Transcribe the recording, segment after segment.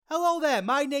Hello there,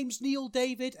 my name's Neil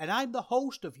David and I'm the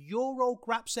host of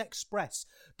Eurograps Express,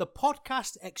 the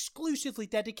podcast exclusively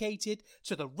dedicated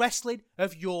to the wrestling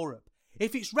of Europe.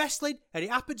 If it's wrestling and it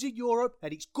happens in Europe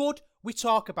and it's good, we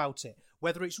talk about it.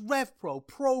 Whether it's Rev Pro,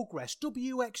 Progress,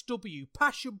 WXW,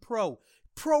 Passion Pro,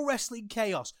 Pro Wrestling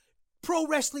Chaos, Pro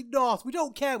Wrestling North, we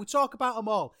don't care, we talk about them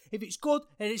all. If it's good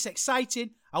and it's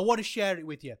exciting, I want to share it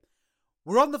with you.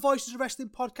 We're on the Voices of Wrestling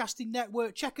Podcasting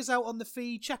Network. Check us out on the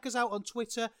feed. Check us out on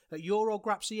Twitter at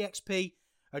EuroGrapsEXP.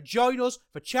 And join us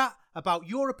for chat about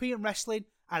European wrestling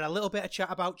and a little bit of chat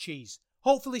about cheese.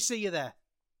 Hopefully see you there.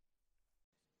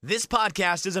 This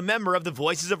podcast is a member of the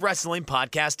Voices of Wrestling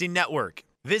Podcasting Network.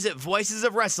 Visit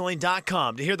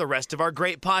voicesofwrestling.com to hear the rest of our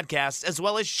great podcasts, as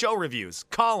well as show reviews,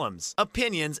 columns,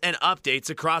 opinions, and updates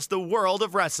across the world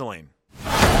of wrestling.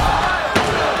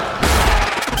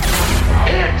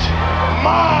 It's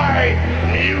my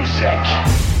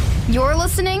music. You're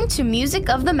listening to Music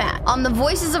of the Mat on the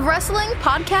Voices of Wrestling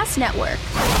Podcast Network.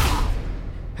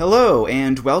 Hello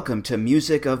and welcome to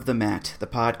Music of the Mat, the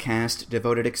podcast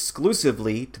devoted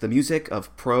exclusively to the music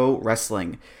of pro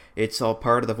wrestling. It's all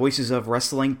part of the Voices of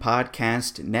Wrestling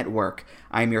Podcast Network.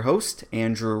 I'm your host,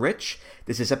 Andrew Rich.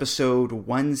 This is episode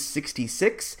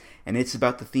 166, and it's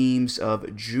about the themes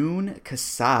of Jun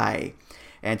Kasai.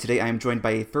 And today I am joined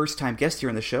by a first-time guest here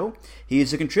on the show. He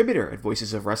is a contributor at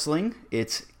Voices of Wrestling.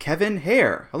 It's Kevin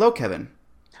Hare. Hello, Kevin.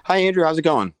 Hi, Andrew. How's it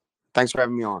going? Thanks for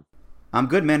having me on. I'm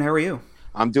good, man. How are you?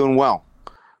 I'm doing well.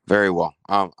 Very well.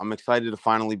 I'm excited to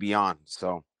finally be on.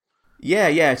 Yeah,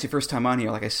 it's your first time on here,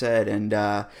 like I said. And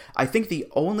I think the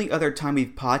only other time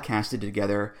we've podcasted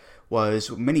together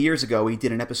was many years ago. We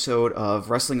did an episode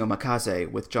of Wrestling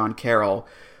Omakase with John Carroll,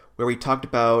 where we talked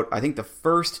about, I think, the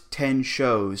first 10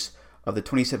 shows of the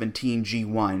 2017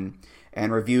 G1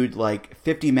 and reviewed like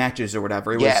 50 matches or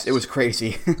whatever. It was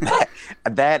crazy.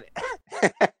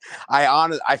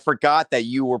 I forgot that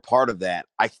you were part of that.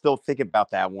 I still think about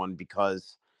that one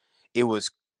because it was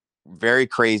very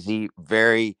crazy.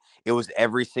 It was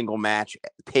every single match,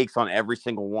 takes on every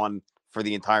single one for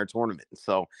the entire tournament.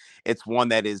 So it's one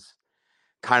that is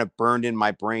kind of burned in my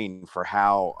brain for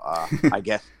how, I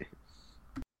guess,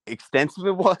 extensive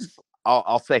it was.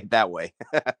 I'll say it that way.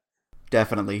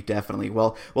 Definitely.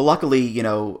 Well, luckily,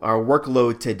 our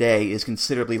workload today is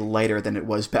considerably lighter than it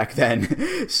was back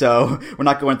then. So we're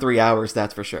not going 3 hours,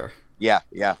 that's for sure. Yeah.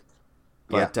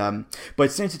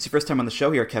 But since it's your first time on the show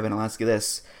here, Kevin, I'll ask you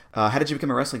this. How did you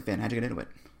become a wrestling fan? How did you get into it?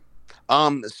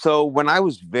 So when I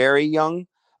was very young,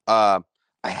 I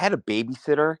had a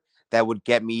babysitter that would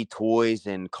get me toys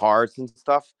and cards and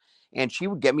stuff. And she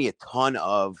would get me a ton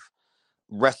of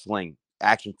wrestling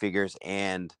action figures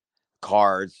and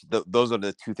cards. Those are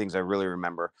the two things I really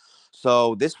remember.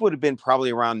 So this would have been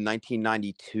probably around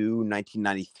 1992,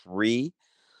 1993.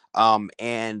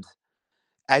 And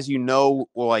as you know,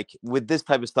 like with this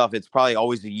type of stuff, it's probably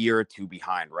always a year or two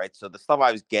behind, right? So the stuff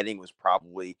I was getting was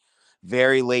probably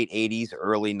very late 80s,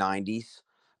 early 90s,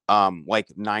 like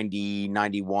 90,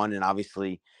 91. And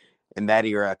obviously in that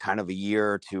era, kind of a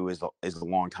year or two is a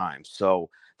long time. So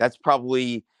that's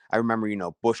probably, I remember,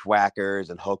 Bushwhackers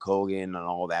and Hulk Hogan and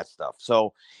all that stuff.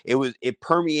 So it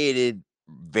permeated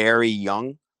very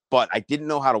young, but I didn't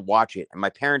know how to watch it. And my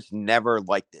parents never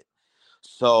liked it.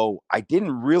 So I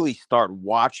didn't really start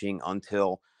watching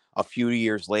until a few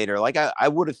years later. Like I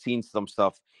would have seen some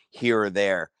stuff here or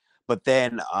there, but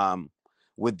then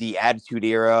with the Attitude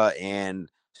Era and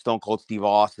Stone Cold Steve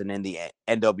Austin and the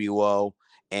NWO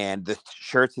and the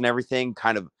shirts and everything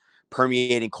kind of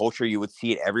permeating culture, you would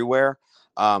see it everywhere.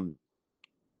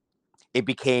 It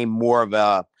became more of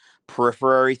a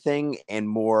periphery thing and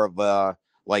more of a,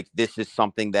 like, this is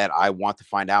something that I want to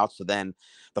find out. So then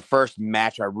the first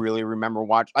match I really remember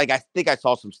watching, like, I think I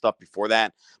saw some stuff before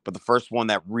that, but the first one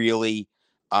that really,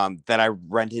 that I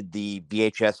rented the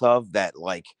VHS of that,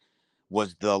 like,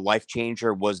 was the life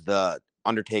changer was the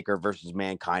Undertaker versus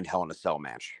Mankind Hell in a Cell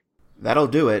match. That'll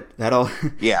do it. That'll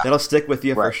stick with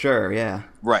you for sure. Yeah.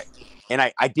 Right. And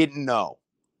I didn't know.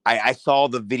 I saw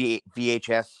the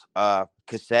VHS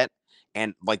cassette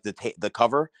and like the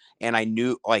cover, and I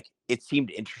knew, like, it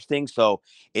seemed interesting, so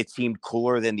it seemed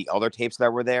cooler than the other tapes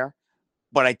that were there.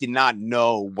 But I did not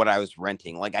know what I was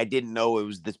renting. Like, I didn't know it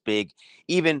was this big.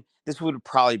 Even this would have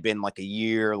probably been like a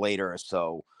year later or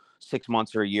so, 6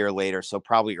 months or a year later, so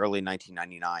probably early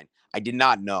 1999. I did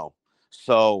not know,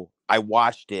 so I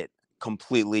watched it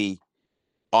completely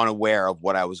unaware of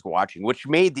what I was watching, which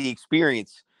made the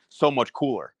experience so much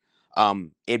cooler.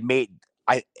 I'm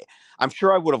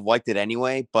sure I would have liked it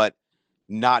anyway, but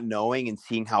not knowing and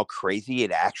seeing how crazy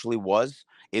it actually was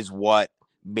is what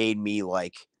made me,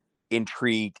 like,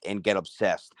 intrigued and get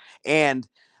obsessed. And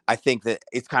I think that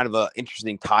it's kind of an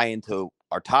interesting tie into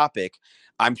our topic.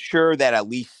 I'm sure that at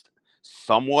least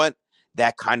somewhat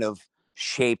that kind of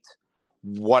shaped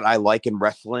what I like in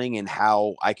wrestling and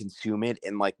how I consume it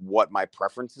and like what my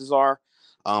preferences are.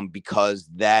 Because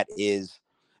that is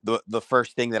the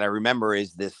first thing that I remember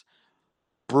is this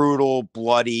brutal,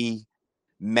 bloody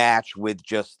match with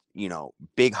just,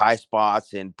 big high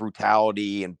spots and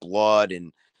brutality and blood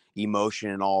and emotion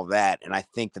and all of that. And I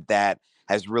think that that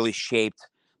has really shaped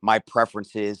my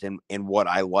preferences and what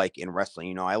I like in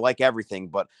wrestling. I like everything,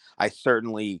 but I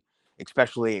certainly,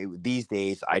 especially these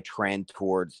days, I trend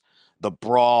towards the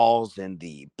brawls and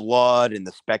the blood and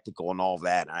the spectacle and all of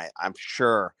that. And I'm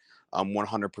sure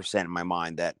 100% in my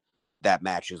mind that that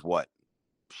match is what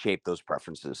shaped those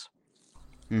preferences.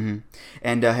 Mm-hmm.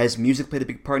 And has music played a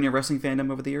big part in your wrestling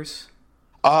fandom over the years?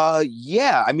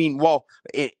 Yeah. I mean, well,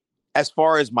 as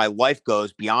far as my life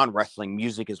goes beyond wrestling,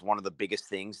 music is one of the biggest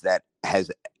things that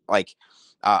has like,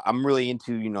 I'm really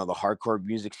into, the hardcore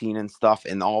music scene and stuff.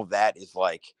 And all of that is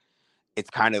like, it's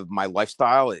kind of my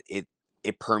lifestyle.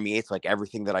 It permeates like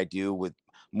everything that I do with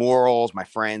morals, my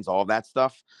friends, all of that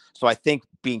stuff. So I think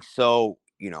being so,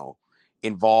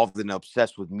 involved and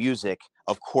obsessed with music,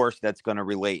 of course, that's going to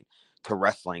relate to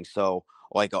wrestling. So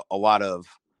like a lot of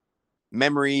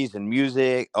memories and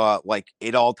music, like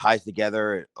it all ties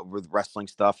together with wrestling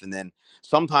stuff. And then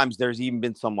sometimes there's even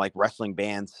been some like wrestling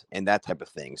bands and that type of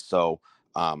thing. So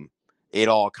um it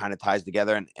all kind of ties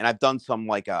together. And I've done some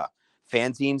like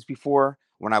fanzines before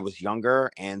when I was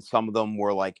younger, and some of them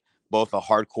were like both a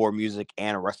hardcore music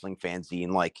and a wrestling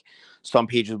fanzine. Like some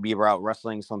pages would be about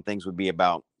wrestling, some things would be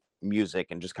about music,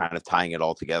 and just kind of tying it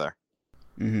all together.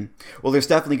 Mm-hmm. Well, there's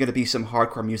definitely going to be some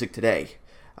hardcore music today.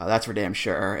 That's for damn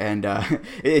sure. And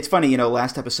it's funny,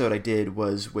 last episode I did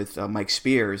was with Mike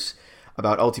Spears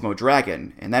about Ultimo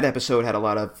Dragon, and that episode had a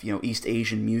lot of East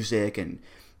Asian music and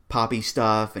poppy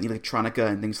stuff and electronica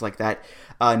and things like that.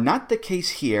 Not the case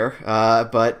here,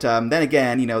 but then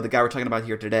again, the guy we're talking about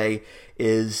here today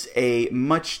is a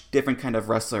much different kind of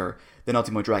wrestler than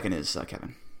Ultimo Dragon is,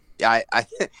 Kevin. Yeah, I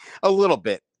a little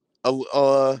bit.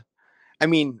 I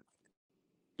mean,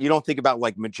 you don't think about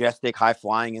like majestic high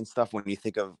flying and stuff when you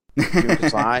think of Jun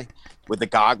Kasai with the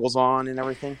goggles on and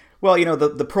everything. Well,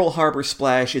 the Pearl Harbor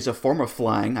splash is a form of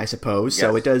flying, I suppose. Yes.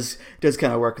 So it does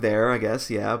kind of work there, I guess.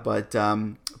 Yeah, but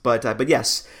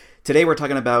yes, today we're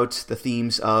talking about the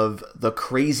themes of the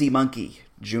Crazy Monkey,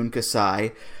 Jun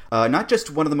Kasai. Not just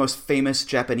one of the most famous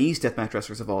Japanese deathmatch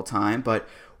wrestlers of all time, but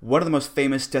one of the most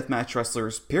famous deathmatch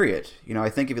wrestlers, period. I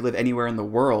think if you live anywhere in the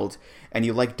world and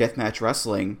you like deathmatch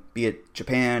wrestling, be it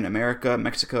Japan, America,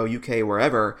 Mexico, UK,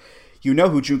 wherever, you know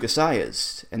who Jun Kasai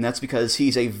is. And that's because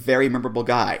he's a very memorable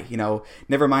guy.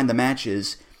 Never mind the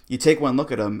matches. You take one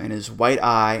look at him and his white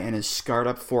eye and his scarred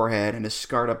up forehead and his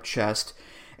scarred up chest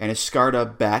and his scarred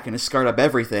up back and his scarred up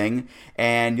everything,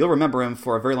 and you'll remember him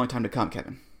for a very long time to come,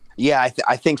 Kevin. Yeah,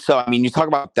 I think so. I mean, you talk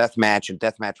about deathmatch and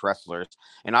deathmatch wrestlers,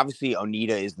 and obviously Onita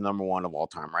is the number one of all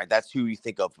time, right? That's who you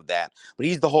think of with that. But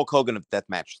he's the Hulk Hogan of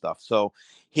deathmatch stuff. So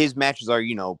his matches are,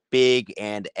 big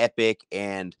and epic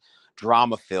and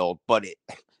drama filled, but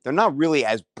they're not really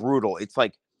as brutal. It's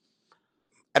like,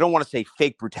 I don't want to say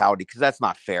fake brutality because that's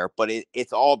not fair, but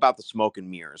it's all about the smoke and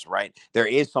mirrors, right? There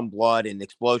is some blood and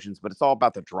explosions, but it's all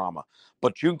about the drama.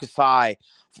 But Jun Kasai,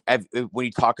 when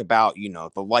you talk about, the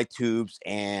light tubes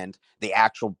and the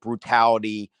actual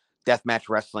brutality, deathmatch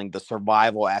wrestling, the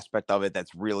survival aspect of it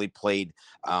that's really played,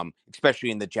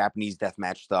 especially in the Japanese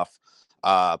deathmatch stuff,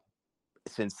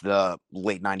 since the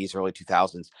late 90s, early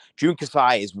 2000s. Jun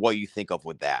Kasai is what you think of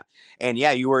with that. And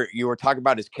yeah, you were talking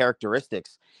about his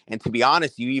characteristics. And to be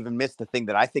honest, you even missed the thing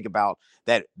that I think about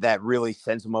that really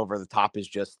sends him over the top is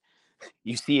just,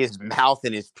 you see his mouth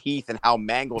and his teeth and how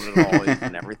mangled it all is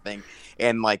and everything.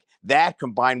 And like that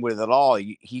combined with it all,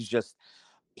 he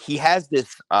has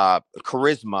this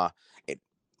charisma.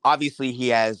 Obviously he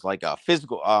has like a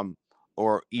physical,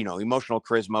 or emotional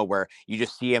charisma where you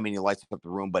just see him and he lights up the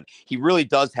room, but he really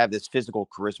does have this physical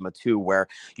charisma too, where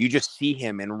you just see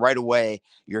him and right away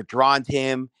you're drawn to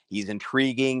him. He's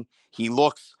intriguing. He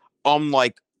looks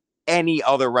unlike any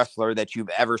other wrestler that you've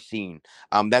ever seen.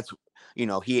 That's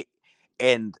he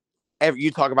and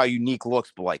you talk about unique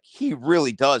looks, but like he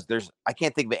really does. I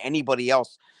can't think of anybody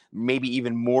else maybe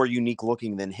even more unique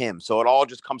looking than him. So it all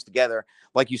just comes together.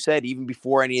 Like you said, even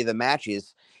before any of the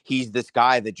matches, he's this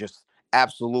guy that just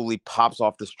absolutely pops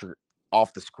off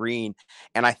the screen.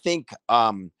 And I think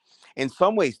in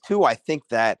some ways too, I think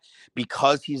that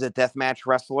because he's a deathmatch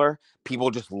wrestler,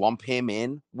 people just lump him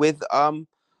in with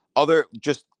other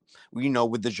just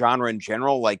with the genre in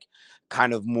general, like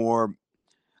kind of more,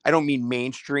 I don't mean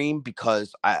mainstream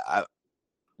because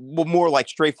more like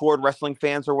straightforward wrestling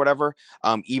fans or whatever,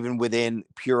 even within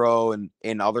Puro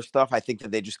and other stuff, I think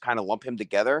that they just kind of lump him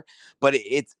together. But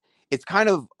it's kind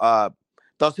of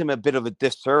does him a bit of a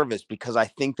disservice, because I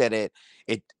think that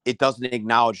it doesn't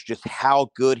acknowledge just how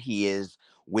good he is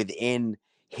within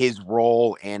his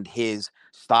role and his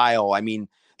style. I mean,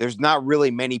 there's not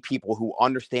really many people who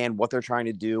understand what they're trying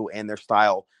to do and their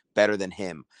style better than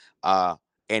him. And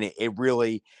it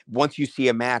really, once you see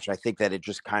a match, I think that it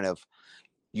just kind of,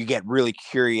 you get really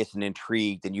curious and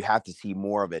intrigued, and you have to see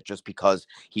more of it, just because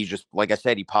he's just, like I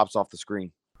said, he pops off the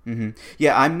screen. Mm-hmm.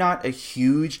 Yeah, I'm not a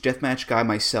huge deathmatch guy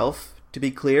myself, to be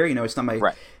clear. It's not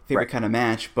my favorite kind of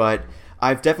match, but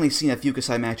I've definitely seen a few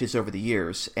Kasai matches over the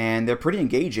years, and they're pretty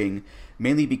engaging,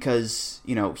 mainly because,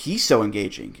 he's so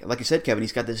engaging. Like you said, Kevin,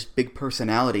 he's got this big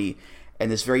personality and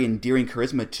this very endearing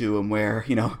charisma to him where,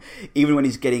 even when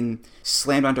he's getting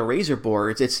slammed onto razor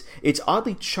boards, it's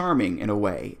oddly charming in a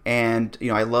way. And,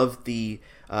 I love the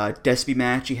Despy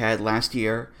match he had last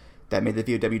year that made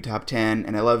the VOW Top 10,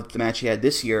 and I love the match he had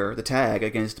this year, the tag,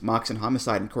 against Mox and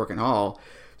Homicide and Cork and Hall.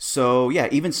 So, yeah,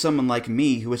 even someone like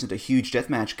me who isn't a huge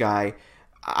deathmatch guy,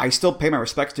 I still pay my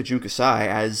respects to Jun Kasai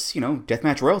as,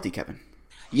 deathmatch royalty, Kevin.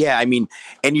 Yeah, I mean,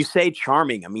 and you say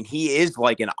charming. I mean, he is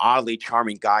like an oddly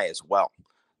charming guy as well.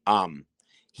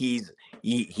 He's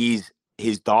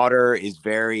his daughter is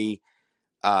very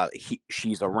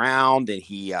she's around, and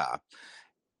he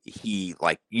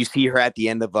like, you see her at the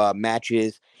end of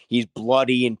matches. He's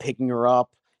bloody and picking her up,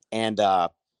 and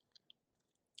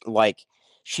like,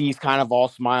 she's kind of all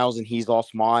smiles and he's all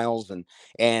smiles,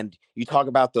 and you talk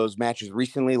about those matches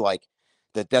recently, like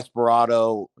the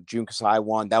Desperado Jun Kasai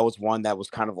one. That was one that was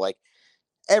kind of like,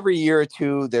 every year or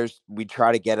two, we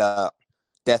try to get a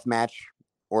death match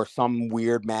or some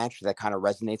weird match that kind of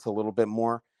resonates a little bit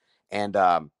more. And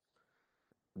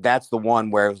that's the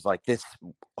one where it was like, this,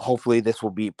 hopefully this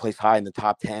will be placed high in the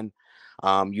top 10.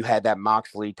 You had that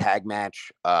Moxley tag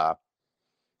match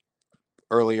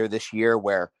earlier this year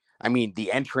where, I mean,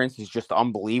 the entrance is just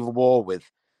unbelievable, with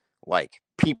like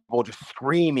people just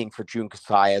screaming for Jun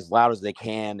Kasai as loud as they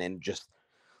can. And just,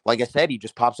 like I said, he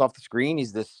just pops off the screen.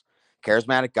 He's this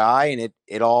charismatic guy, and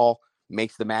it all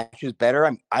makes the matches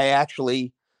better.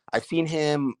 I've seen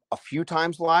him a few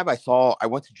times live. I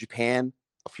went to Japan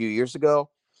a few years ago,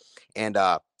 and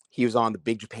he was on the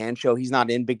Big Japan show. He's not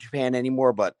in Big Japan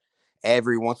anymore, but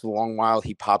every once in a long while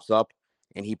he pops up,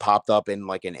 and he popped up in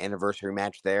like an anniversary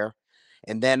match there.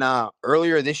 And then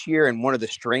earlier this year, in one of the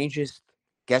strangest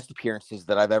guest appearances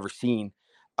that I've ever seen,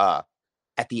 at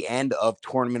the end of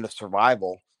Tournament of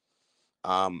Survival,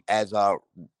 as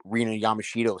Rina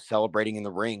Yamashita was celebrating in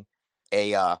the ring,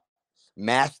 a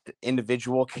masked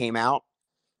individual came out,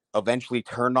 eventually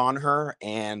turned on her,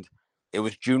 and it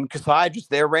was Jun Kasai just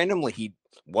there randomly. He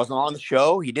wasn't on the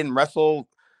show. He didn't wrestle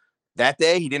that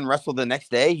day. He didn't wrestle the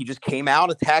next day. He just came out,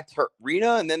 attacked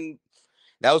Rina, and then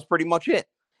that was pretty much it.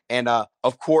 And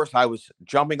of course, I was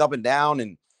jumping up and down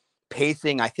and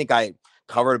pacing. I think I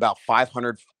covered about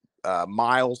 500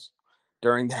 miles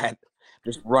during that,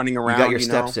 just running around. You got your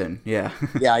steps in, yeah.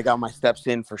 Yeah, I got my steps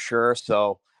in for sure.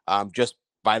 So just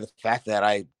by the fact that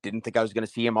I didn't think I was going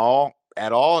to see him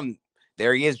at all, and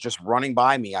there he is, just running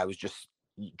by me. I was just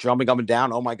jumping up and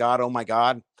down. Oh my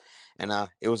god! And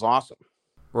it was awesome.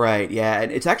 Right. Yeah,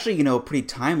 and it's actually pretty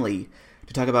timely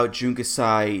to talk about Jun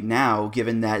Kasai now,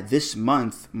 given that this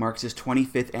month marks his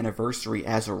 25th anniversary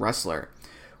as a wrestler,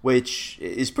 which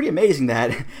is pretty amazing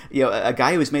that, a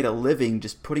guy who has made a living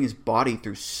just putting his body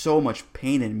through so much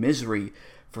pain and misery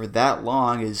for that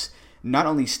long is not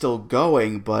only still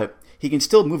going, but he can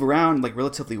still move around like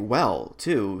relatively well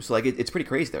too. So like it's pretty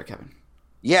crazy there, Kevin.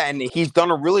 Yeah, and he's done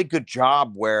a really good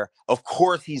job where, of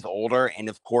course, he's older, and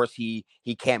of course he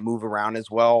can't move around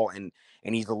as well, and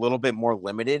he's a little bit more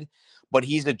limited, but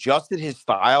he's adjusted his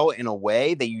style in a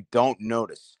way that you don't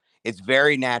notice. It's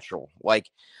very natural.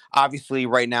 Like, obviously,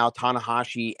 right now,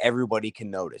 Tanahashi, everybody can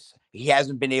notice. He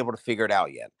hasn't been able to figure it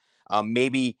out yet.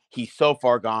 Maybe he's so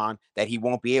far gone that he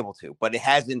won't be able to, but it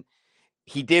hasn't.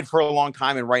 He did for a long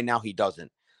time, and right now he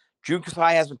doesn't. Jun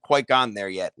Kasai hasn't quite gotten there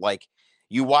yet. Like,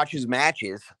 you watch his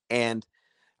matches, and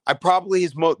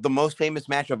the most famous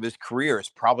match of his career is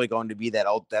probably going to be that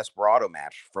old Desperado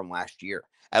match from last year,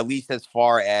 at least as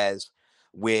far as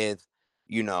with,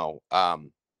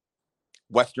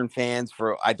 Western fans.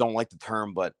 I don't like the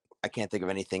term, but I can't think of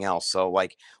anything else. So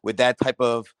like with that type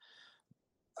of,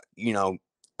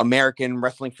 American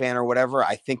wrestling fan or whatever,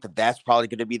 I think that that's probably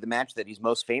going to be the match that he's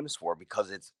most famous for,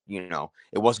 because it's,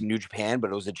 it wasn't New Japan,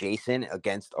 but it was adjacent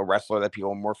against a wrestler that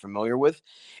people are more familiar with.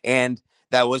 And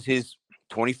that was his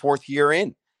 24th year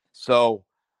in. So,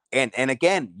 and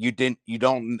again, you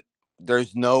don't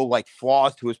there's no like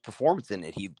flaws to his performance in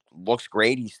it. He looks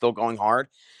great. He's still going hard.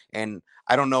 And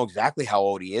I don't know exactly how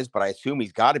old he is, but I assume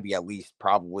he's got to be at least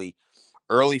probably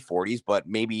early 40s, but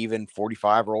maybe even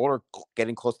 45 or older,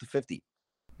 getting close to 50.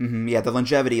 Mm-hmm. Yeah, the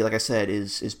longevity, like I said,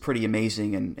 is pretty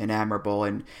amazing and admirable.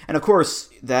 And of course,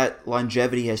 that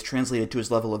longevity has translated to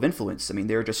his level of influence. I mean,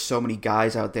 there are just so many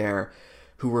guys out there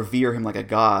who revere him like a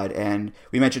god. And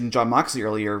we mentioned Jon Moxley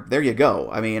earlier. There you go.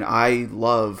 I mean, I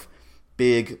love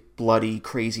big, bloody,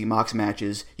 crazy Mox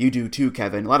matches. You do too,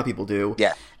 Kevin. A lot of people do.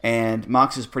 Yeah. And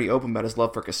Mox is pretty open about his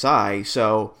love for Kasai.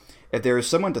 So if there is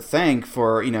someone to thank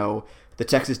for, the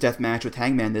Texas Death Match with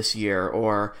Hangman this year,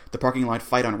 or the parking lot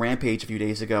fight on Rampage a few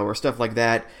days ago, or stuff like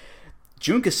that,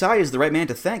 Jun Kasai is the right man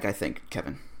to thank, I think,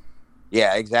 Kevin.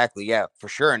 Yeah, exactly. Yeah, for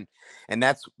sure.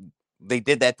 And they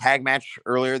did that tag match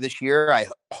earlier this year. I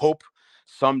hope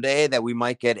someday that we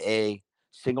might get a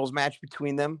singles match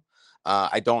between them.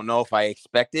 I don't know if I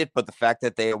expect it, but the fact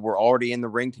that they were already in the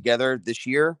ring together this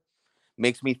year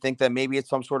makes me think that maybe it's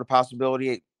some sort of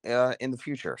possibility in the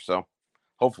future. So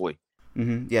hopefully.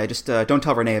 Mm-hmm. Yeah, just don't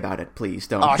tell Renee about it, please.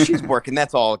 Don't. Oh, she's working.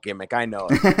 That's all a gimmick. I know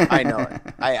it. I know it.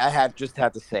 I have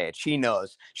to say it. She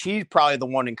knows. She's probably the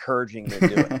one encouraging me to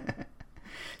do it.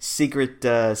 Secret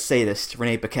sadist,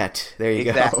 Renee Paquette. There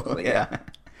you go. Yeah.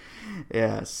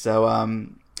 Yeah. So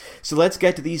let's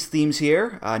get to these themes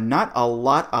here. Not a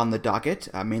lot on the docket,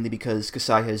 mainly because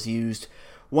Kasai has used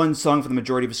one song for the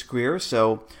majority of his career.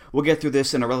 So we'll get through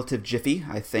this in a relative jiffy,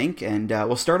 I think. And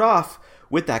we'll start off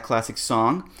with that classic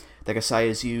song that Kasai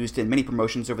has used in many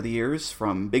promotions over the years,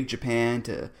 from Big Japan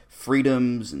to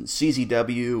Freedoms and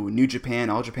CZW, New Japan,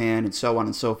 All Japan, and so on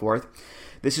and so forth.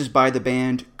 This is by the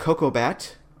band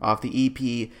Kokobat off the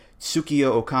EP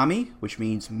Tsukiyo Okami, which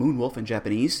means Moonwolf in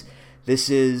Japanese.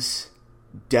 This is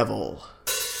Devil.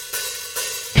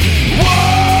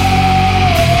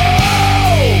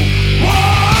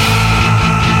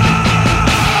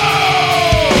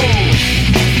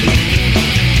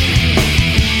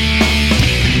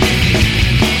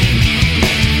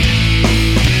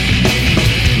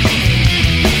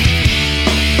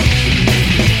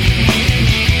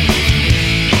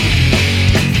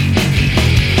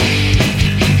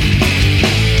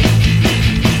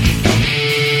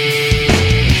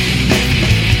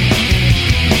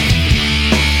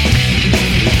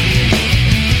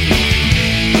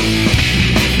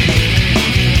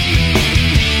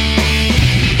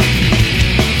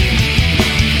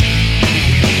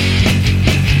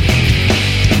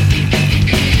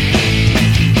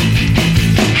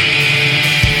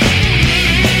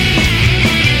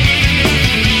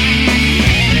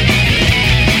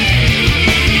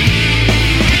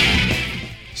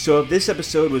 So if this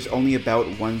episode was only about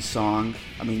one song,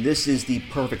 I mean, this is the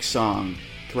perfect song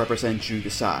to represent Jun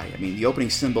Kasai. I mean, the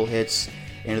opening cymbal hits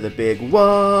into the big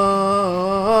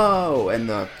whoa, and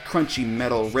the crunchy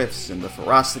metal riffs, and the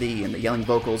ferocity, and the yelling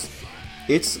vocals.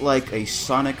 It's like a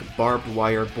sonic barbed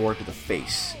wire board to the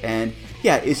face. And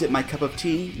yeah, is it my cup of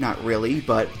tea? Not really,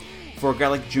 but for a guy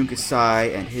like Jun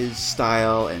Kasai and his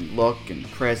style and look and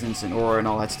presence and aura and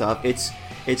all that stuff, it's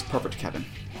perfect, Kevin.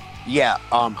 Yeah,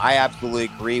 I absolutely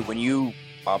agree. When you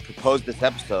proposed this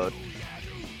episode,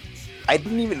 I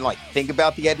didn't even think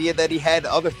about the idea that he had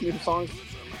other theme songs,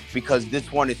 because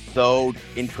this one is so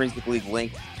intrinsically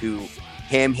linked to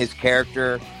him, his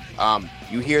character.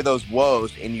 You hear those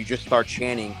woes and you just start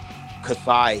chanting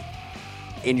Kasai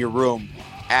in your room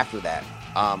after that.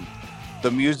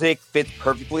 The music fits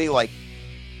perfectly.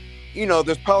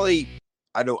 There's probably,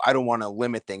 I don't want to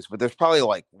limit things, but there's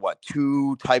probably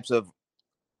two types of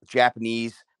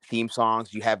Japanese theme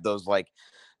songs. You have those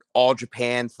All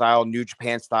Japan style, New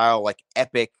Japan style,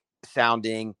 epic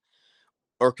sounding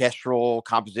orchestral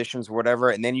compositions or whatever,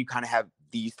 and then you kind of have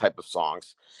these type of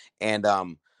songs. And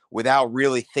without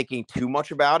really thinking too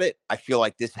much about it, I feel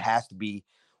like this has to be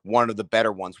one of the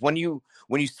better ones. When you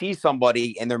see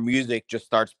somebody and their music just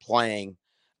starts playing,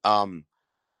 and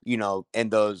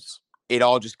it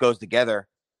all just goes together,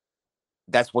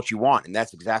 that's what you want, and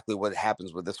that's exactly what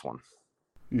happens with this one.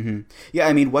 Mm-hmm. Yeah,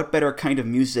 I mean, what better kind of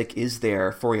music is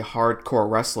there for a hardcore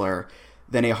wrestler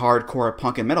than a hardcore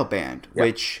punk and metal band, yep,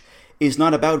 which is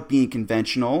not about being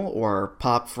conventional or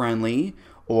pop-friendly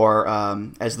or,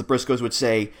 as the Briscoes would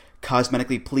say,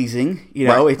 cosmetically pleasing.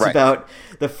 It's about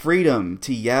the freedom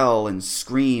to yell and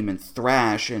scream and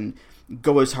thrash and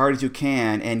go as hard as you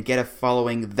can and get a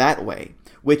following that way,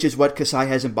 which is what Kasai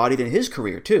has embodied in his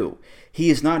career, too. He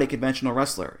is not a conventional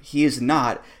wrestler. He is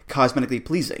not cosmetically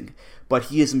pleasing, but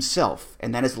he is himself,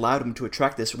 and that has allowed him to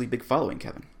attract this really big following,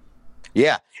 Kevin.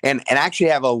 Yeah, and actually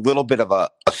have a little bit of a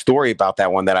story about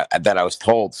that one that I was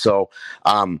told. So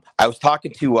I was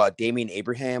talking to Damian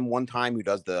Abraham one time, who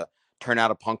does the Turn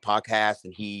Out a Punk podcast,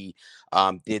 and he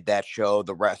did that show,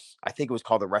 I think it was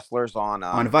called The Wrestlers on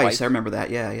Vice. I Vice. remember that.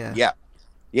 Yeah.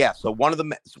 Yeah. So one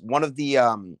of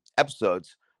the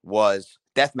episodes was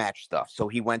deathmatch stuff. So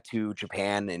he went to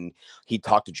Japan and he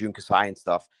talked to Jun Kasai and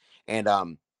stuff. And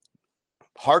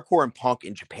hardcore and punk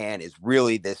in Japan is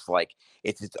really this, like,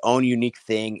 it's its own unique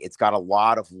thing. It's got a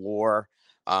lot of lore.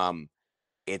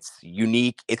 It's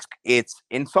unique. It's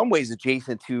in some ways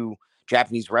adjacent to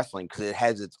Japanese wrestling because it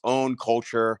has its own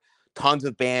culture, tons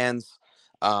of bands.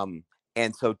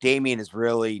 And so Damien is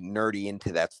really nerdy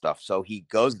into that stuff. So he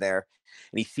goes there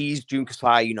and he sees Jun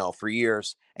Kasai, for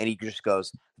years, and he just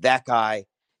goes, that guy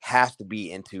has to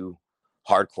be into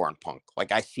hardcore and punk.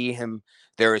 Like, I see him.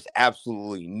 There is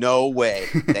absolutely no way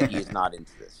that he is not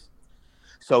into this.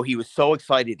 So he was so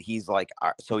excited. He's like,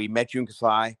 so he met Jun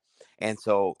Kasai. And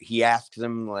so he asked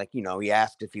him, like, he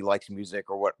asked if he likes music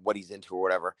or what he's into or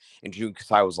whatever. And Jun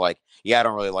Kasai was like, yeah, I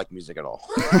don't really like music at all.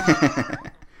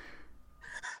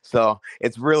 So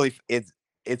it's really, it's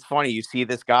funny. You see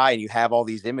this guy and you have all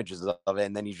these images of it,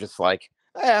 and then you're just like,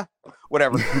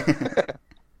 whatever.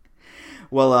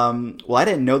 Well, I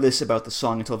didn't know this about the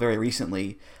song until very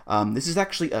recently. This is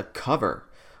actually a cover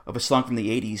of a song from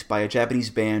the 80s by a Japanese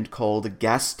band called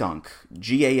Gastunk,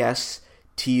 Gastunk,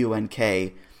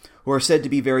 who are said to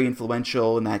be very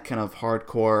influential in that kind of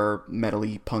hardcore,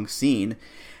 metal-y punk scene.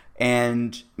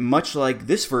 And much like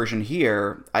this version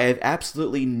here, I have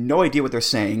absolutely no idea what they're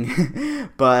saying.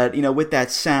 But, with that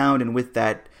sound and with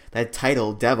that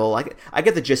title, Devil, I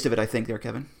get the gist of it, I think, there,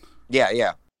 Kevin.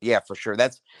 Yeah, for sure.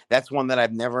 That's one that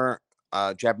I've never,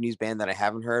 Japanese band that I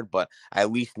haven't heard, but I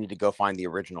at least need to go find the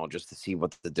original just to see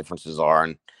what the differences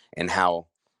are and how,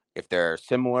 if they're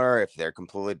similar, if they're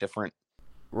completely different.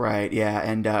 Right, yeah.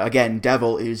 And again,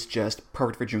 Devil is just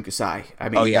perfect for Jun Kasai. I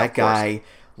mean, that guy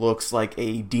looks like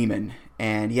a demon,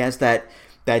 and he has that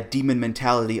demon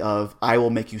mentality of, I will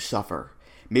make you suffer.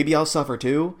 Maybe I'll suffer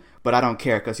too, but I don't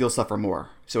care because you'll suffer more.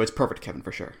 So it's perfect, Kevin,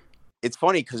 for sure. It's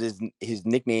funny because his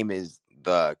nickname is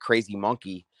the Crazy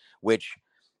Monkey, which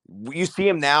you see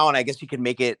him now, and I guess you can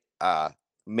make it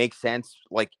make sense,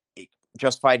 like,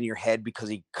 justified in your head, because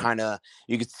you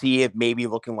could see it maybe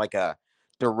looking like a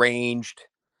deranged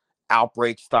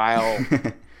outbreak style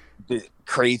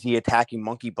crazy attacking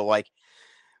monkey, but like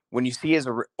when you see his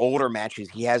older matches,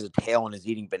 he has a tail and is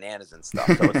eating bananas and stuff.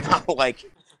 So it's not like,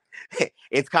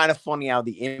 it's kind of funny how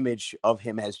the image of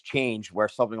him has changed, where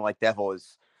something like Devil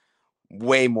is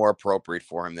way more appropriate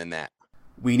for him than that.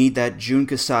 We need that Jun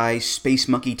Kasai Space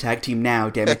Monkey tag team now,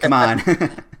 damn it, come on.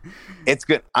 It's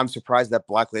good. I'm surprised that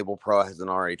Black Label Pro hasn't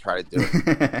already tried to do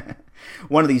it.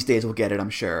 One of these days we'll get it, I'm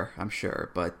sure.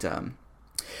 But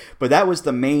that was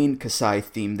the main Kasai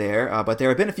theme there. But there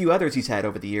have been a few others he's had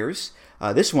over the years.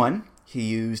 This one he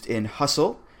used in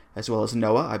Hustle, as well as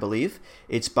Noah, I believe.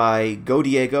 It's by Go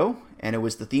Diego, and it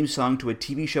was the theme song to a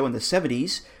TV show in the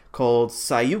 70s called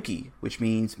Sayuki, which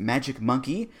means Magic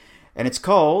Monkey, and it's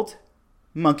called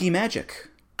Monkey Magic.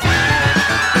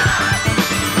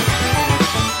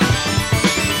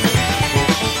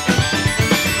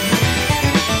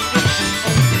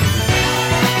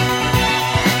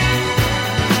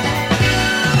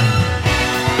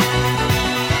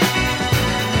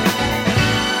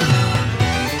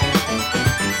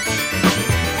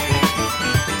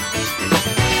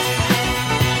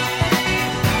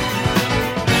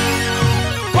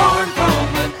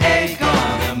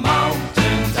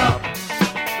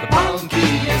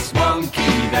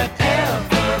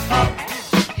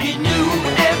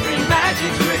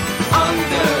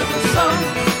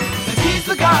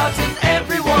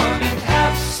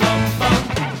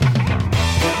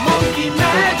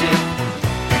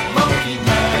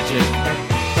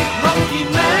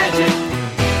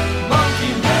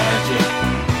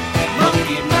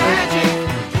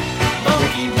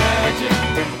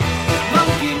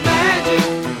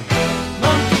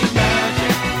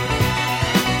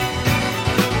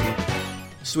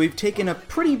 So we've taken a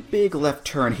pretty big left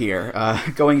turn here,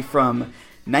 going from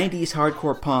 90s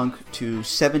hardcore punk to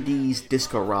 70s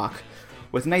disco rock,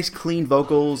 with nice clean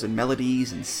vocals and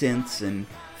melodies and synths and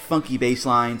funky bass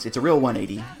lines. It's a real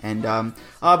 180, and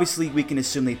obviously we can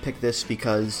assume they picked this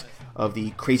because of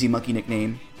the Crazy Monkey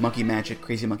nickname, Monkey Magic,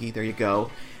 Crazy Monkey, there you go.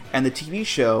 And the TV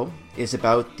show is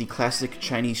about the classic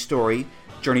Chinese story,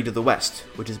 Journey to the West,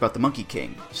 which is about the Monkey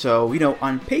King. So,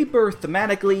 on paper,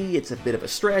 thematically, it's a bit of a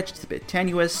stretch, it's a bit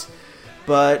tenuous,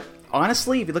 but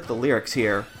honestly, if you look at the lyrics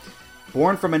here,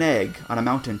 born from an egg on a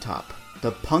mountaintop,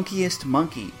 the punkiest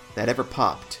monkey that ever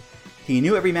popped, He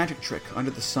knew every magic trick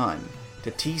under the sun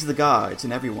to tease the gods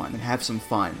and everyone and have some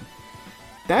fun.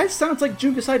 That sounds like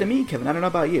Jun Kasai to me, Kevin. I don't know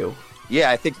about you. Yeah,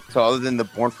 I think so. Other than the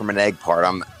born from an egg part,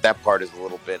 that part is a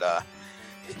little bit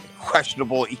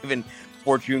questionable, even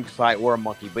for Jun Kasai or a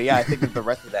monkey. But yeah, I think that the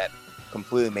rest of that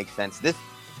completely makes sense.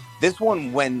 This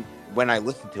one, when I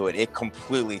listened to it, it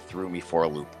completely threw me for a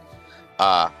loop.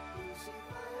 The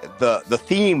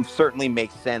theme certainly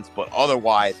makes sense, but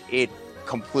otherwise, it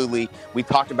completely. We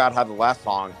talked about how the last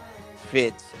song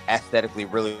fits aesthetically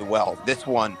really well. This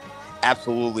one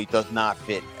absolutely does not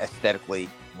fit aesthetically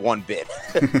one bit.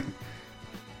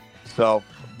 So,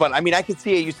 but I mean, I could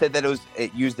see it. You said that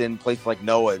it used in places like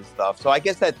Noah and stuff. So I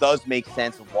guess that does make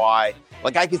sense of why.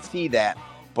 Like, I could see that,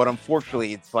 but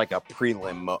unfortunately, it's like a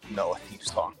prelim Noah theme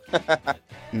song.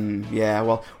 Yeah,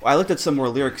 well, I looked at some more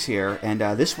lyrics here, and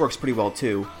this works pretty well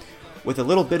too. With a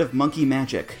little bit of monkey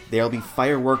magic, there'll be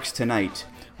fireworks tonight.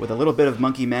 With a little bit of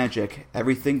monkey magic,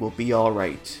 everything will be all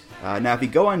right. Now, if you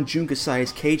go on Jun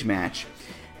Kasai's Cage Match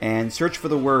and search for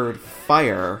the word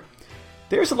fire,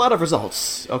 there's a lot of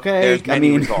results, okay? There's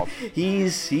many results.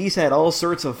 He's had all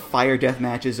sorts of fire death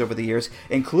matches over the years,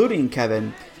 including,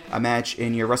 Kevin, a match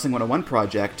in your Wrestling 101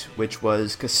 project, which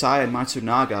was Kasai and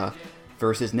Matsunaga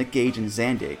versus Nick Gage and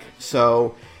Zandig.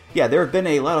 So, yeah, there have been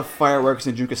a lot of fireworks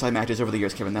and Jun Kasai matches over the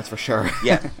years, Kevin, that's for sure.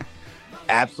 Yes,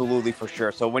 absolutely for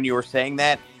sure. So when you were saying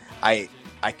that, I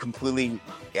completely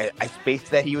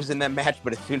spaced that he was in that match,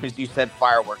 but as soon as you said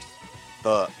fireworks,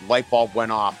 the light bulb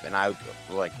went off, and I was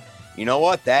like, you know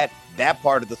what? That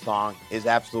part of the song is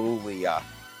absolutely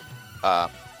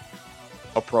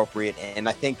appropriate, and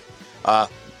I think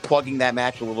plugging that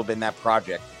match a little bit in that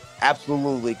project,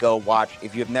 absolutely go watch.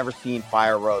 If you have never seen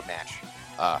Fire Road match,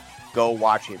 go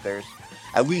watch it. There's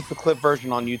at least a clip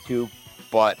version on YouTube,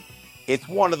 but it's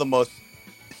one of the most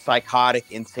psychotic,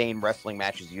 insane wrestling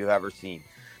matches you've ever seen.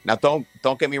 Now, don't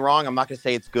get me wrong. I'm not going to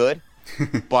say it's good,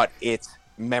 but it's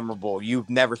memorable. You've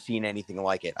never seen anything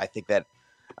like it. I think that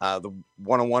the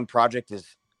 101 project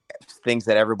is things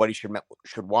that everybody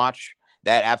should watch.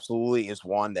 That absolutely is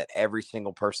one that every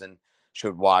single person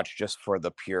should watch just for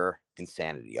the pure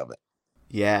insanity of it.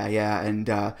 Yeah, and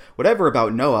whatever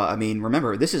about Noah, I mean,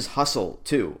 remember, this is Hustle,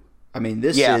 too. I mean,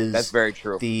 this is that's very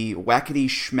true. The wackety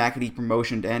schmackety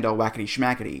promotion to end all wackety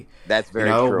schmackety. That's very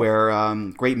true. Where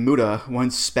Great Muta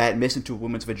once spat mist into a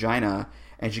woman's vagina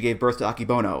and she gave birth to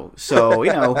Akibono. So,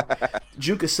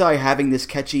 Jun Kasai having this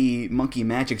catchy monkey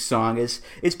magic song is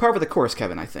part of the course,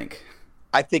 Kevin, I think.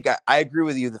 I think I agree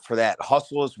with you for that.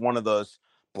 Hustle is one of those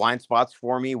blind spots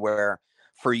for me where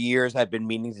for years I've been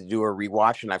meaning to do a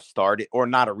rewatch, and I've started, or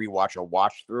not a rewatch, a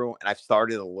watch through, and I've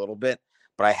started a little bit,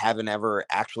 but I haven't ever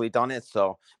actually done it.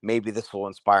 So maybe this will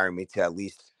inspire me to at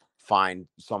least find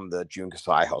some of the Jun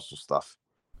Kasai Hustle stuff.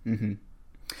 Mm-hmm.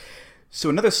 So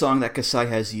another song that Kasai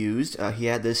has used, he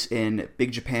had this in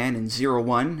Big Japan in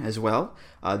 01 as well.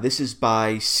 This is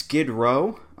by Skid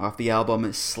Row off the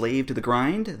album Slave to the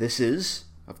Grind. This is,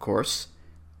 of course,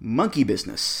 Monkey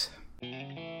Business.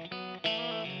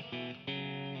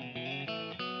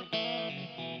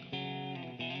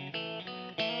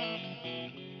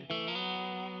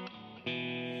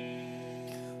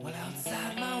 Well,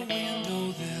 outside my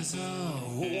window there's a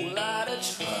whole lot of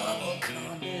trouble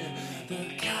coming.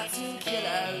 The cartoon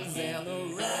killers and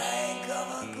the rank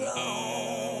of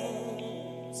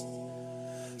clones.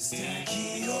 Stack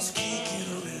heels kicking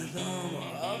a rhythm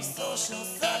of social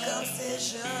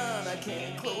circumcision. I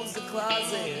can't close the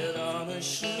closet on a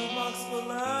shoebox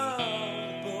full of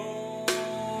bones.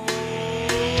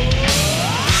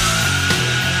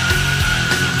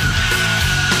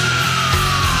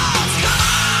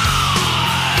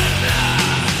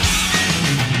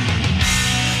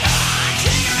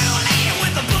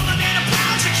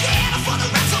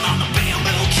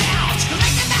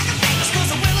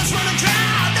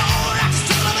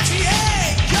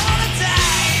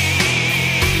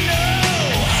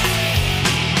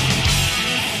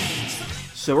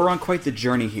 So we're on quite the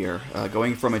journey here,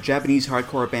 going from a Japanese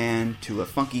hardcore band to a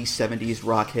funky 70s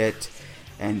rock hit,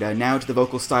 and now to the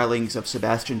vocal stylings of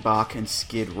Sebastian Bach and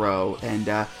Skid Row. And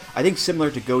I think similar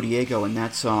to Go Diego in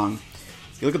that song,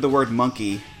 you look at the word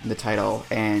monkey in the title,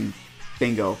 and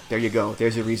bingo, there you go,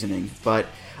 there's your reasoning. But,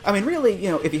 I mean, really,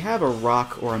 if you have a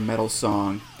rock or a metal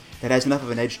song that has enough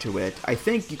of an edge to it, I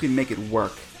think you can make it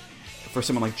work for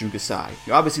someone like Jun Kasai.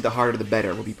 Obviously, the harder the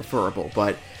better would be preferable,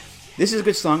 but this is a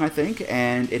good song, I think,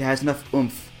 and it has enough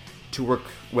oomph to work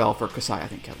well for Kasai, I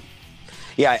think, Kevin.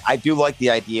 Yeah, I do like the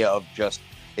idea of just,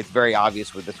 it's very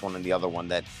obvious with this one and the other one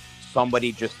that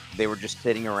they were just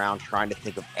sitting around trying to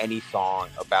think of any song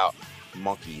about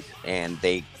monkeys, and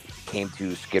they came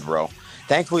to Skid Row.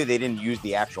 Thankfully, they didn't use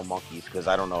the actual monkeys because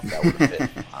I don't know if that would have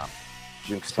fit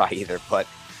Jun Kasai either. But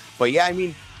yeah, I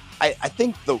mean, I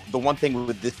think the one thing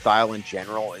with this style in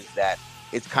general is that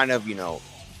it's kind of,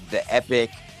 the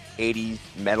epic 80s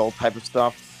metal type of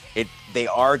stuff. They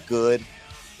are good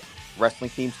wrestling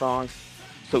theme songs.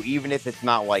 So even if it's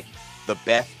not like the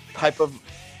best type of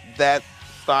that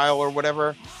style or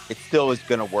whatever, it still is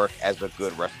going to work as a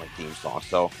good wrestling theme song.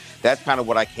 So that's kind of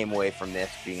what I came away from this,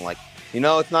 being like,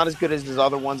 it's not as good as his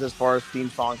other ones as far as theme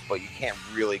songs, but you can't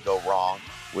really go wrong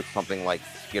with something like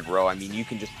Skid Row. I mean, you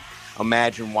can just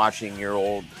imagine watching your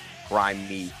old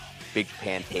grimy Big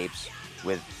Japan tapes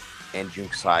and Jun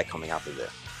Kasai coming out to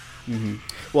this. Mm-hmm.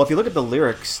 Well, if you look at the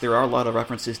lyrics, there are a lot of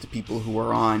references to people who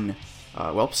were on,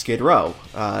 Skid Row.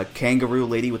 Kangaroo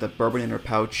lady with a bourbon in her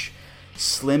pouch,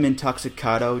 Slim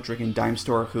Intoxicado drinking dime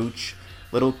store hooch,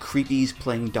 little creepies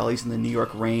playing dollies in the New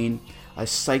York rain, a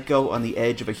psycho on the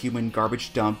edge of a human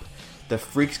garbage dump, the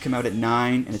freaks come out at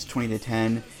 9 and it's 20 to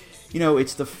 10.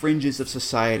 It's the fringes of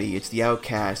society, it's the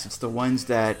outcasts, it's the ones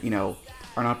that,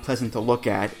 are not pleasant to look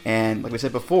at. And like we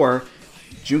said before,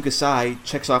 Jun Kasai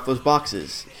checks off those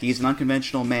boxes. He's an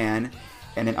unconventional man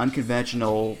and an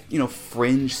unconventional,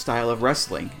 fringe style of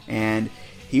wrestling. And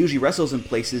he usually wrestles in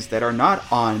places that are not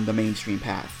on the mainstream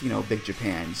path. Big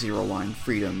Japan, 01,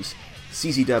 Freedoms,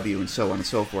 CZW, and so on and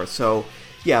so forth. So,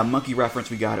 yeah, monkey reference,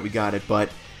 we got it. But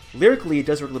lyrically, it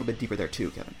does work a little bit deeper there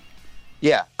too, Kevin.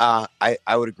 Yeah,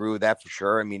 I would agree with that for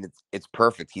sure. I mean, it's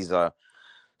perfect. He's a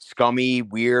scummy,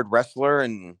 weird wrestler,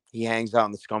 and he hangs out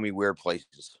in the scummy, weird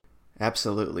places.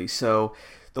 Absolutely. So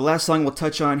the last song we'll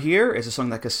touch on here is a song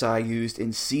that Kasai used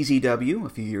in CZW a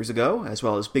few years ago, as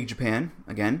well as Big Japan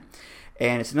again.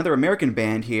 And it's another American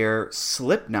band here,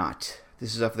 Slipknot.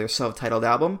 This is off their self-titled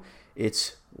album.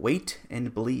 It's Wait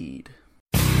and Bleed.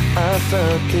 I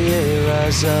felt the air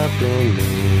rise up in me,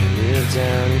 kneel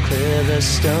down and clear the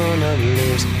stone of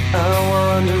leaves. I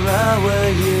wander out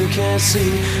where you can't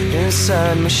see,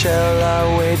 inside my shell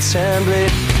I wait and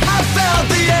bleed. I felt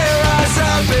the air rise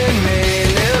up in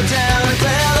me, kneel down and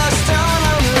clear the stone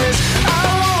of leaves.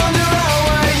 I wander out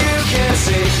where you can't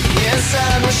see,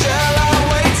 inside my shell I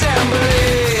wait and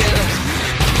bleed.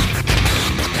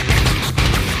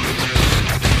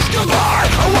 Goodbye,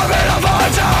 a weapon of our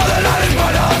town, the night is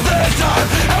bright of this time.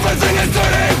 Everything is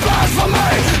turning fast for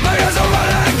me. My ears are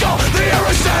running cold, the air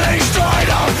is standing straight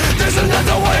up. This is not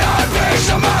the way I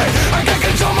picture me. I can't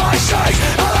control my shakes.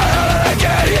 How the hell did I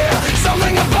get here?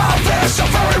 Something about this so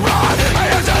very wrong. I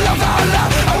have to laugh out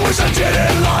loud. I wish I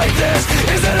didn't like this.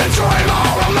 Is it a dream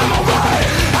or a memory?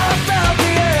 I felt the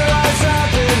air rise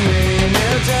up in me.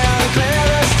 Kneel down, clear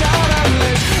the stone of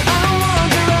leaves. I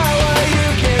wander out where you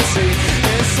can't see.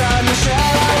 Inside my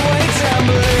shell I wait and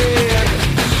bleed.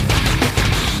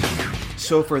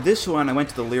 So for this one, I went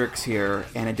to the lyrics here,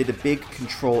 and I did a big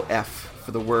Control F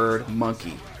for the word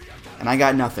monkey. And I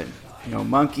got nothing. No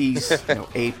monkeys, no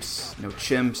apes, no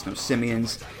chimps, no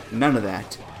simians, none of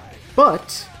that.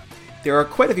 But there are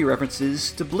quite a few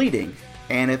references to bleeding.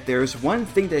 And if there's one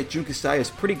thing that Jun Kasai is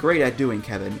pretty great at doing,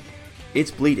 Kevin,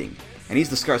 it's bleeding. And he's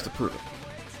the scars to prove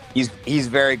it. He's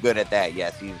very good at that,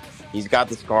 yes. He's got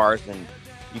the scars, and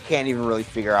you can't even really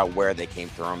figure out where they came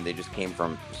from. They just came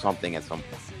from something at some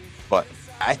point. But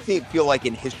I feel like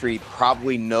in history,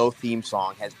 probably no theme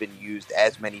song has been used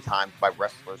as many times by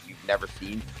wrestlers you've never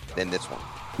seen than this one.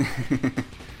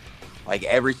 Like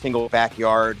every single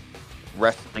backyard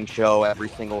wrestling show, every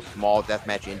single small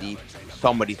deathmatch indie,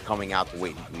 somebody's coming out to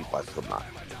Wait and Bleed by Slipknot.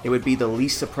 It would be the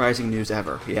least surprising news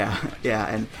ever. Yeah.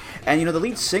 And the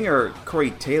lead singer,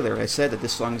 Corey Taylor, has said that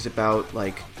this song is about,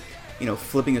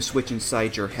 flipping a switch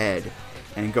inside your head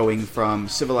and going from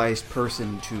civilized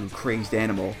person to crazed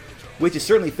animal, which is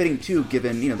certainly fitting too,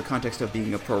 given, the context of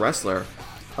being a pro wrestler.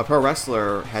 A pro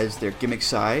wrestler has their gimmick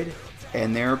side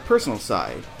and their personal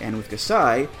side. And with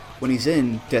Kasai, when he's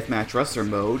in deathmatch wrestler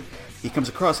mode, he comes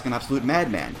across like an absolute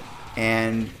madman.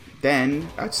 And then,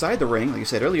 outside the ring, like you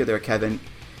said earlier there, Kevin,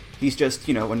 he's just,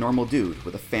 a normal dude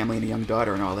with a family and a young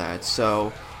daughter and all that.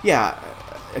 So, yeah,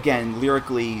 again,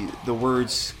 lyrically, the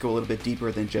words go a little bit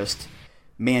deeper than just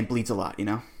man bleeds a lot,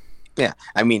 Yeah,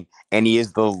 I mean, and he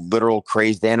is the literal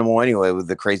crazed animal anyway with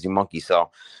the crazy monkey.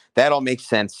 So that all makes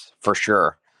sense for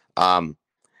sure.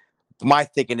 My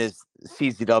thinking is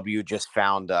CZW just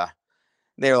found,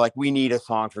 they're like, we need a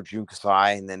song for Jun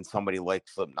Kasai, and then somebody like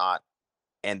Slipknot,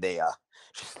 and they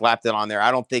just slapped it on there.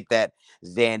 I don't think that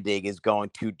Zandig is going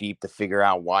too deep to figure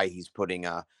out why he's putting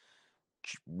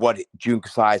what Jun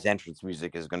Kasai's entrance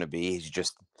music is going to be. He's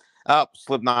just,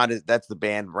 Slipknot, that's the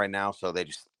band right now, so they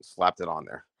just slapped it on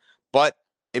there. But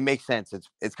it makes sense.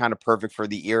 It's kind of perfect for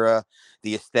the era,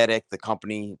 the aesthetic, the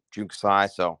company, Jun Kasai.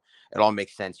 So it all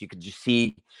makes sense. You could just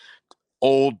see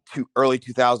early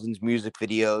 2000s music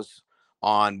videos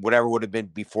on whatever would have been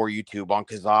before YouTube, on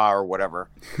Kazaa or whatever,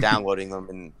 downloading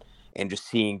them and just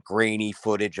seeing grainy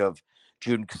footage of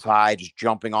Jun Kasai just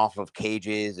jumping off of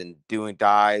cages and doing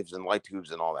dives and light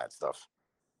tubes and all that stuff.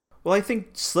 Well, I think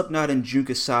Slipknot and Jun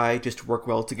Kasai just work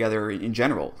well together in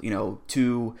general.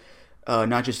 Two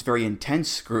not just very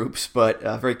intense groups, but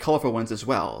very colorful ones as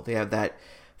well. They have that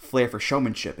flair for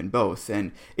showmanship in both,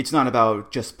 and it's not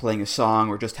about just playing a song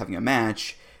or just having a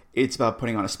match. It's about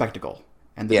putting on a spectacle,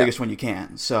 and the biggest one you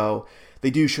can. So they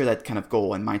do share that kind of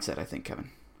goal and mindset, I think, Kevin.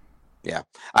 Yeah,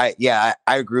 I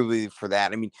agree with you for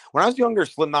that. I mean, when I was younger,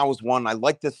 Slipknot was one. I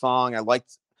liked this song. I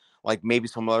liked like maybe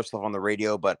some other stuff on the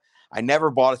radio, but I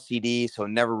never bought a CD, so it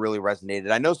never really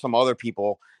resonated. I know some other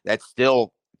people that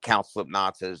still count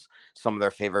Slipknot as some of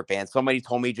their favorite bands. Somebody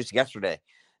told me just yesterday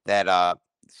that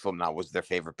Slipknot was their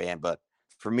favorite band, but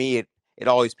for me, it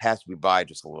always passed me by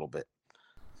just a little bit.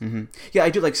 Mm-hmm. Yeah, I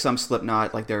do like some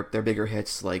Slipknot, like their bigger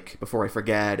hits, like Before I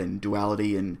Forget and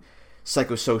Duality and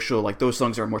Psychosocial. Like those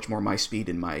songs are much more my speed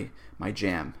and my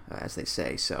jam, as they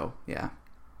say. So yeah,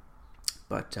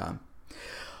 but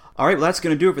all right, well, that's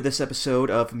going to do it for this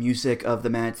episode of Music of the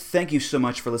Mat. Thank you so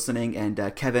much for listening,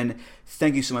 and Kevin,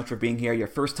 thank you so much for being here. Your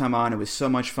first time on, it was so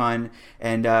much fun,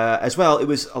 and as well, it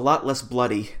was a lot less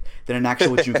bloody than an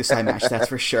actual Jun Kasai match, that's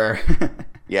for sure.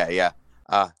 Yeah.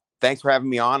 Thanks for having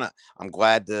me on. I'm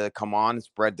glad to come on and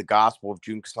spread the gospel of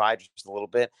Jun Kasai just a little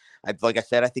bit. Like I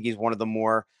said, I think he's one of the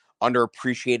more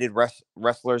underappreciated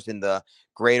wrestlers in the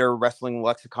greater wrestling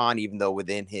lexicon, even though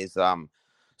within his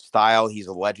style, he's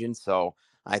a legend. So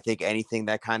I think anything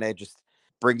that kind of just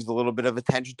brings a little bit of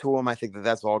attention to him, I think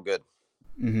that's all good.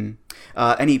 Mm-hmm.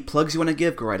 Any plugs you want to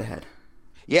give? Go right ahead.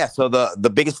 Yeah, so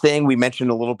the biggest thing we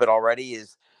mentioned a little bit already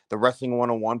is the Wrestling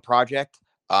 101 project.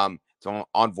 It's on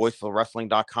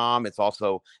voicesofwrestling.com. It's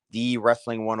also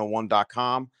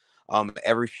thewrestling101.com.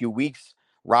 Every few weeks,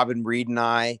 Robin Reed and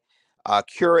I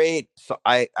curate. So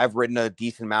I've written a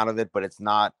decent amount of it, but it's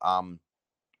not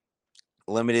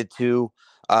limited to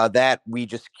that. We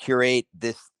just curate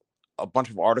a bunch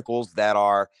of articles that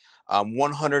are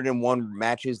 101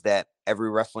 matches that every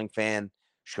wrestling fan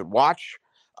should watch.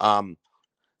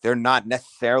 They're not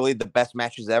necessarily the best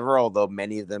matches ever, although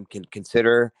many of them can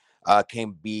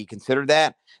be considered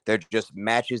that. They're just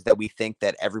matches that we think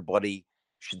that everybody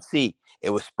should see. It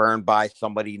was spurned by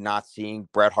somebody not seeing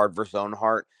Bret Hart versus Owen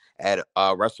Hart at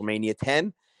WrestleMania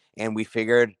 10, and we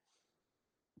figured,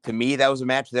 to me, that was a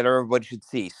match that everybody should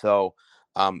see. So,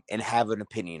 and have an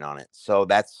opinion on it. So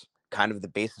that's kind of the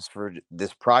basis for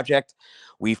this project.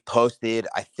 We've posted,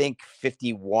 I think,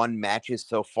 51 matches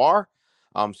so far.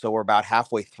 So we're about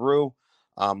halfway through.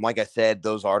 Like I said,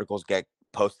 those articles get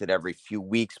posted every few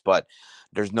weeks, but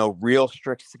there's no real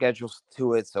strict schedules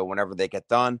to it. So whenever they get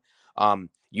done,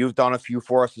 you've done a few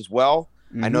for us as well.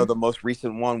 Mm-hmm. I know the most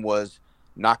recent one was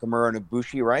Nakamura and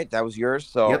Ibushi, right? That was yours.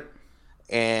 So, yep.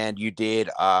 And you did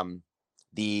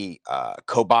the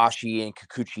Kobashi and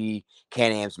Kikuchi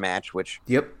Can-Ams match, which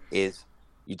is,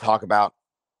 you talk about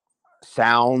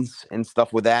sounds and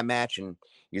stuff with that match, and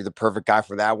you're the perfect guy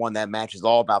for that one. That match is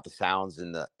all about the sounds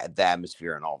and the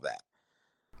atmosphere and all of that.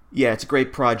 Yeah, it's a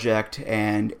great project,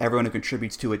 and everyone who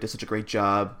contributes to it does such a great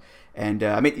job. And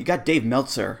I mean, you got Dave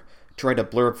Meltzer to write a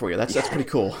blurb for you. That's pretty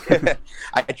cool.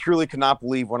 I truly could not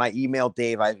believe when I emailed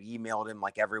Dave. I've emailed him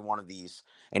like every one of these,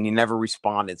 and he never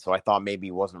responded. So I thought maybe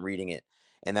he wasn't reading it.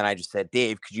 And then I just said,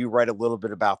 Dave, could you write a little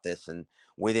bit about this? And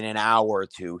within an hour or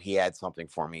two, he had something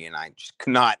for me, and I just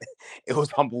could not. It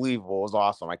was unbelievable. It was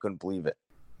awesome. I couldn't believe it.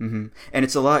 Mm-hmm. And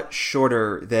it's a lot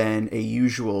shorter than a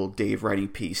usual Dave writing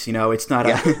piece. You know, it's not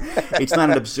it's not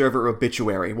an Observer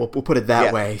obituary. We'll put it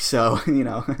that way. So, you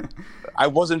know, I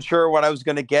wasn't sure what I was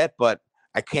going to get, but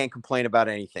I can't complain about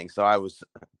anything. So I was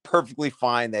perfectly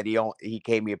fine that he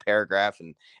gave me a paragraph,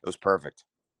 and it was perfect.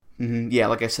 Mm-hmm. Yeah,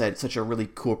 like I said, it's such a really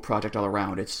cool project all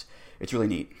around. It's really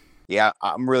neat. Yeah,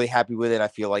 I'm really happy with it. I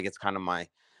feel like it's kind of my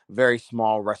very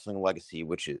small wrestling legacy,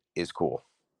 which is cool.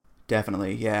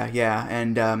 Definitely, yeah.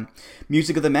 And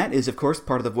Music of the Mat is, of course,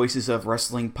 part of the Voices of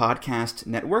Wrestling podcast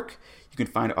network. You can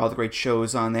find all the great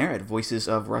shows on there at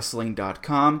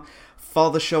voicesofwrestling.com.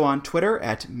 Follow the show on Twitter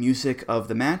at Music of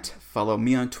the Mat. Follow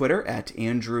me on Twitter at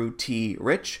Andrew T.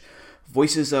 Rich.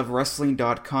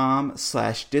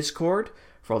 voicesofwrestling.com/Discord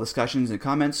for all discussions and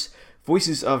comments.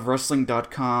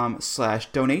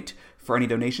 voicesofwrestling.com/donate for any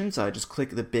donations. Just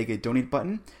click the big donate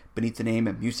button beneath the name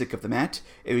of Music of the Mat.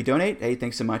 If you donate, hey,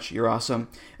 thanks so much. You're awesome.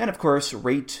 And of course,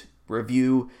 rate,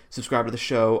 review, subscribe to the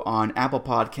show on Apple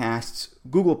Podcasts,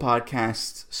 Google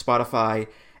Podcasts, Spotify,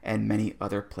 and many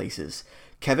other places.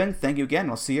 Kevin, thank you again.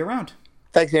 I'll see you around.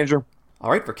 Thanks, Andrew.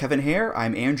 All right, for Kevin Hare,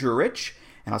 I'm Andrew Rich,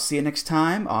 and I'll see you next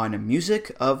time on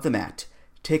Music of the Mat.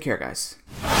 Take care, guys.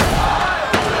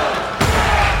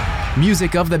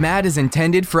 Music of the Mat is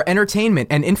intended for entertainment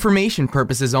and information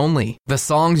purposes only. The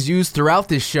songs used throughout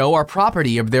this show are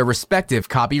property of their respective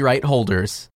copyright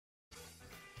holders.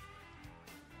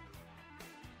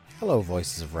 Hello,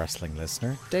 Voices of Wrestling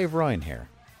listener. Dave Ryan here.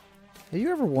 Have you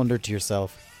ever wondered to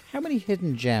yourself how many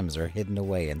hidden gems are hidden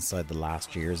away inside the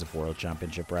last years of World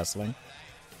Championship Wrestling?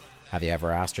 Have you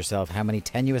ever asked yourself how many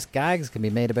tenuous gags can be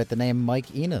made about the name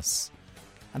Mike Enos?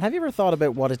 And have you ever thought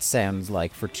about what it sounds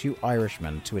like for two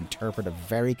Irishmen to interpret a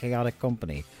very chaotic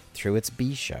company through its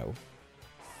B show?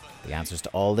 The answers to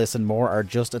all this and more are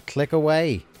just a click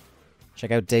away.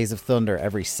 Check out Days of Thunder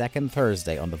every second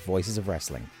Thursday on the Voices of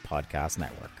Wrestling Podcast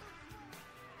Network.